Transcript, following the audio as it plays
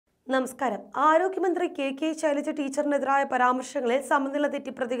നമസ്കാരം. ആരോഗ്യമന്ത്രി കെ ശൈലജ ടീച്ചറിനെതിരായ പരാമർശങ്ങളിൽ സമനില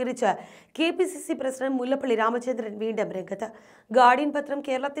തെറ്റി പ്രതികരിച്ച് KPCC പ്രസിഡന്റ് മുല്ലപ്പള്ളി രാമചന്ദ്രൻ വീണ്ടും രംഗത്ത്. ഗാർഡിയൻ പത്രം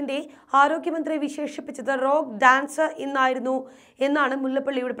കേരളത്തിന്റെ ആരോഗ്യമന്ത്രിയെ വിശേഷിപ്പിച്ചത് റോക്ക് ഡാൻസർ എന്നാണ്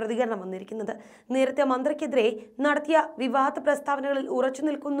മുല്ലപ്പള്ളിയുടെ പ്രതികരണം വന്നിരിക്കുന്നത്. നേരത്തെ മന്ത്രിക്കെതിരെ നടത്തിയ വിവാദ പ്രസ്താവനകളിൽ ഉറച്ചു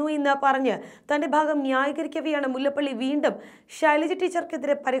നിൽക്കുന്നു എന്ന് പറഞ്ഞ് തന്റെ ഭാഗം ന്യായീകരിക്കവെയാണ് മുല്ലപ്പള്ളി വീണ്ടും ശൈലജ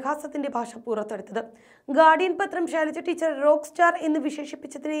ടീച്ചർക്കെതിരെ പരിഹാസത്തിന്റെ ഭാഷ പുറത്തെടുത്തത്. ഗാർഡിയൻ പത്രം ശൈലജ ടീച്ചർ റോക്ക് സ്റ്റാർ എന്ന്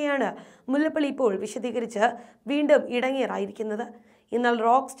വിശേഷിപ്പിച്ചതിനെയാണ് മുല്ലപ്പള്ളി ഇപ്പോൾ വിശദീകരിച്ച് വീണ്ടും ഇടങ്ങേറായിരിക്കുന്നത്. എന്നാൽ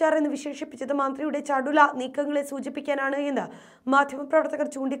റോക്ക് സ്റ്റാർ എന്ന് വിശേഷിപ്പിച്ചത് മന്ത്രിയുടെ ചടുല നീക്കങ്ങളെ സൂചിപ്പിക്കാനാണ് എന്ന് മാധ്യമപ്രവർത്തകർ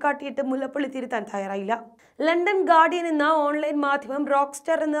ചൂണ്ടിക്കാട്ടിയിട്ട് മുല്ലപ്പള്ളി തിരുത്താൻ തയ്യാറായില്ല. ലണ്ടൻ ഗാർഡിയൻ എന്ന ഓൺലൈൻ മാധ്യമം റോക്ക്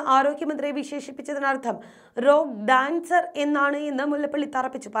സ്റ്റാർ എന്ന് ആരോഗ്യമന്ത്രിയെ വിശേഷിപ്പിച്ചതിനർത്ഥം റോക്ക് ഡാൻസർ എന്നാണ് എന്ന് മുല്ലപ്പള്ളി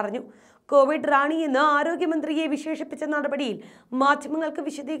തറപ്പിച്ചു പറഞ്ഞു. കോവിഡ് റാണി എന്ന് ആരോഗ്യമന്ത്രിയെ വിശേഷിപ്പിച്ച നടപടിയിൽ മാധ്യമങ്ങൾക്ക്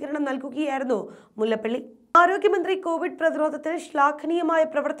വിശദീകരണം നൽകുകയായിരുന്നു മുല്ലപ്പള്ളി. ആരോഗ്യമന്ത്രി കോവിഡ് പ്രതിരോധത്തിൽ ശ്ലാഘനീയമായ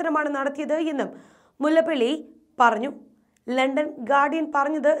പ്രവർത്തനമാണ് നടത്തിയത് എന്നും മുല്ലപ്പള്ളി പറഞ്ഞു. ലണ്ടൻ ഗാർഡിയൻ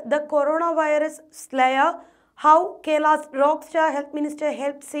പറഞ്ഞത് the corona virus slayer how Kerala's rock star health minister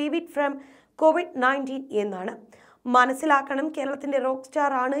help save it from COVID-19 എന്നാണ്. മനസ്സിലാക്കണം, കേരളത്തിന്റെ റോക്ക്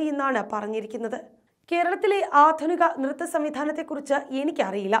സ്റ്റാർ ആണ് എന്നാണ് പറഞ്ഞിരിക്കുന്നത്. കേരളത്തിലെ ആധുനിക നൃത്ത സംവിധാനത്തെക്കുറിച്ച്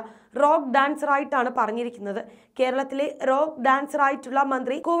എനിക്കറിയില്ല. റോക്ക് ഡാൻസറായിട്ടാണ് പറഞ്ഞിരിക്കുന്നത്. കേരളത്തിലെ റോക്ക് ഡാൻസറായിട്ടുള്ള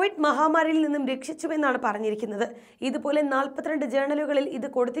മന്ത്രി കോവിഡ് മഹാമാരിയിൽ നിന്നും രക്ഷിച്ചുവെന്നാണ് പറഞ്ഞിരിക്കുന്നത്. ഇതുപോലെ 42 ജേർണലുകളിൽ ഇത്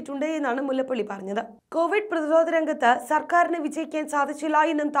കൊടുത്തിട്ടുണ്ട് എന്നാണ് മുല്ലപ്പള്ളി പറഞ്ഞത്. കോവിഡ് പ്രതിരോധ രംഗത്ത് സർക്കാരിന് വിജയിക്കാൻ സാധിച്ചില്ല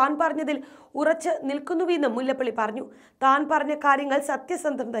എന്നും താൻ പറഞ്ഞതിൽ ഉറച്ചു നിൽക്കുന്നുവെന്നും മുല്ലപ്പള്ളി പറഞ്ഞു. താൻ പറഞ്ഞ കാര്യങ്ങൾ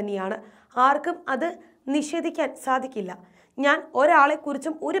സത്യസന്ധം തന്നെയാണ്. ആർക്കും അത് നിഷേധിക്കാൻ സാധിക്കില്ല. ഞാൻ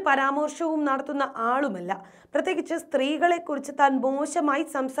ഒരാളെക്കുറിച്ചും ഒരു പരാമർശവും നടത്തുന്ന ആളുമല്ല. പ്രത്യേകിച്ച് സ്ത്രീകളെക്കുറിച്ച് താൻ മോശമായി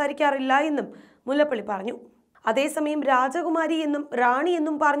സംസാരിക്കാറില്ല എന്നും മുല്ലപ്പള്ളി പറഞ്ഞു. അതേസമയം രാജകുമാരി എന്നും റാണി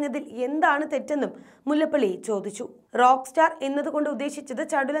എന്നും പറഞ്ഞതിൽ എന്താണ് തെറ്റെന്നും മുല്ലപ്പള്ളി ചോദിച്ചു. റോക്ക് സ്റ്റാർ എന്നതുകൊണ്ട് ഉദ്ദേശിച്ചത്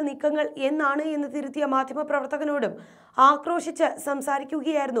ചടുല നീക്കങ്ങൾ എന്നാണ് എന്ന് തിരുത്തിയ മാധ്യമപ്രവർത്തകനോടും ആക്രോശിച്ച്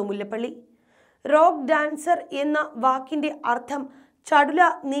സംസാരിക്കുകയായിരുന്നു മുല്ലപ്പള്ളി. റോക്ക് ഡാൻസർ എന്ന വാക്കിന്റെ അർത്ഥം ചടുല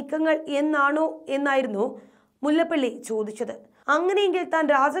നീക്കങ്ങൾ എന്നാണോ എന്നായിരുന്നു മുല്ലപ്പള്ളി ചോദിച്ചത്. അങ്ങനെയെങ്കിൽ താൻ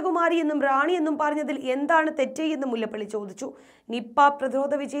രാജകുമാരി എന്നും റാണി എന്നും പറഞ്ഞതിൽ എന്താണ് തെറ്റ് എന്ന് മുല്ലപ്പള്ളി ചോദിച്ചു. നിപ്പ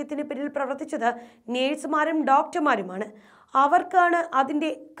പ്രതിരോധ വിജയത്തിന് പിന്നിൽ പ്രവർത്തിച്ചത് നേഴ്സുമാരും ഡോക്ടർമാരുമാണ്. അവർക്കാണ് അതിൻ്റെ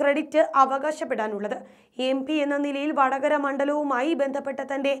ക്രെഡിറ്റ് അവകാശപ്പെടാനുള്ളത്. MP എന്ന നിലയിൽ വടകര മണ്ഡലവുമായി ബന്ധപ്പെട്ട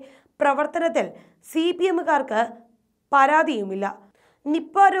തൻ്റെ പ്രവർത്തനത്തിൽ CPMകാർക്ക് പരാതിയുമില്ല.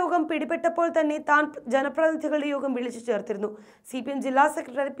 നിപ്പ രോഗം പിടിപെട്ടപ്പോൾ തന്നെ താൻ ജനപ്രതിനിധികളുടെ യോഗം വിളിച്ചു ചേർത്തിരുന്നു. CPM ജില്ലാ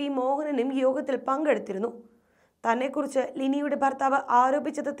സെക്രട്ടറി P മോഹനനും യോഗത്തിൽ പങ്കെടുത്തിരുന്നു. തന്നെക്കുറിച്ച് ലിനിയുടെ ഭർത്താവ്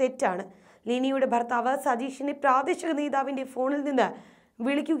ആരോപിച്ചത് തെറ്റാണ്. ലിനിയുടെ ഭർത്താവ് സജീഷിനെ പ്രാദേശിക നേതാവിൻ്റെ ഫോണിൽ നിന്ന്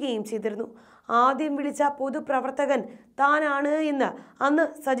വിളിക്കുകയും ചെയ്തിരുന്നു. ആദ്യം വിളിച്ച പൊതുപ്രവർത്തകൻ താനാണ് എന്ന് അന്ന്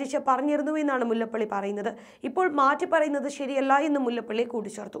സജീഷ് പറഞ്ഞിരുന്നു എന്നാണ് മുല്ലപ്പള്ളി പറയുന്നത്. ഇപ്പോൾ മാറ്റി പറയുന്നത് ശരിയല്ല എന്ന് മുല്ലപ്പള്ളി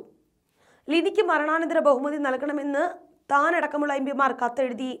കൂട്ടിച്ചേർത്തു. ലിനിക്ക് മരണാനന്തര ബഹുമതി നൽകണമെന്ന് താനടക്കമുള്ള MPമാർ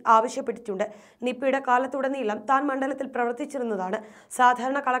കത്തെഴുതി ആവശ്യപ്പെട്ടിട്ടുണ്ട്. നിപ്പയുടെ കാലത്തുടനീളം താൻ മണ്ഡലത്തിൽ പ്രവർത്തിച്ചിരുന്നതാണ്.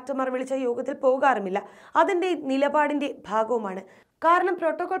 സാധാരണ കളക്ടർമാർ വിളിച്ച യോഗത്തിൽ പോകാറുമില്ല. അതിൻ്റെ നിലപാടിൻ്റെ ഭാഗവുമാണ്. കാരണം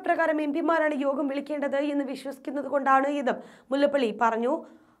പ്രോട്ടോകോൾ പ്രകാരം MPമാരാണ് യോഗം വിളിക്കേണ്ടത് എന്ന് വിശ്വസിക്കുന്നത് കൊണ്ടാണ് എന്നും മുല്ലപ്പള്ളി പറഞ്ഞു.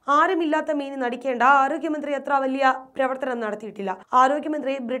 ആരുമില്ലാത്ത മീനി നടിക്കേണ്ട. ആരോഗ്യമന്ത്രി അത്ര വലിയ പ്രവർത്തനം നടത്തിയിട്ടില്ല.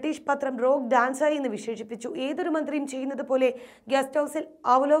 ആരോഗ്യമന്ത്രിയെ ബ്രിട്ടീഷ് പത്രം റോക്ക് ഡാൻസർ എന്ന് വിശേഷിപ്പിച്ചു. ഏതൊരു മന്ത്രിയും ചെയ്യുന്നത് പോലെ ഗസ്റ്റ് ഹൗസിൽ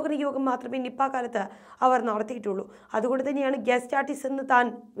അവലോകന യോഗം മാത്രമേ നിപ്പ കാലത്ത് അവർ നടത്തിയിട്ടുള്ളൂ. അതുകൊണ്ട് തന്നെയാണ് ഗസ്റ്റ് ആർട്ടിസ്റ്റ് എന്ന് താൻ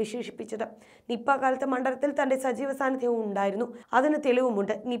വിശേഷിപ്പിച്ചത്. നിപ്പ കാലത്ത് മണ്ഡലത്തിൽ തന്റെ സജീവ സാന്നിധ്യവും ഉണ്ടായിരുന്നു. അതിന്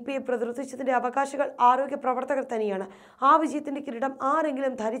തെളിവുമുണ്ട്. നിപ്പയെ പ്രതിരോധിച്ചതിന്റെ അവകാശികൾ ആരോഗ്യ പ്രവർത്തകർ തന്നെയാണ്. ആ വിജയത്തിന്റെ കിരീടം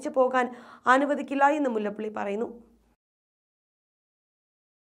ആരെങ്കിലും ധരിച്ചു പോകാൻ അനുവദിക്കില്ല എന്ന് മുല്ലപ്പള്ളി പറയുന്നു.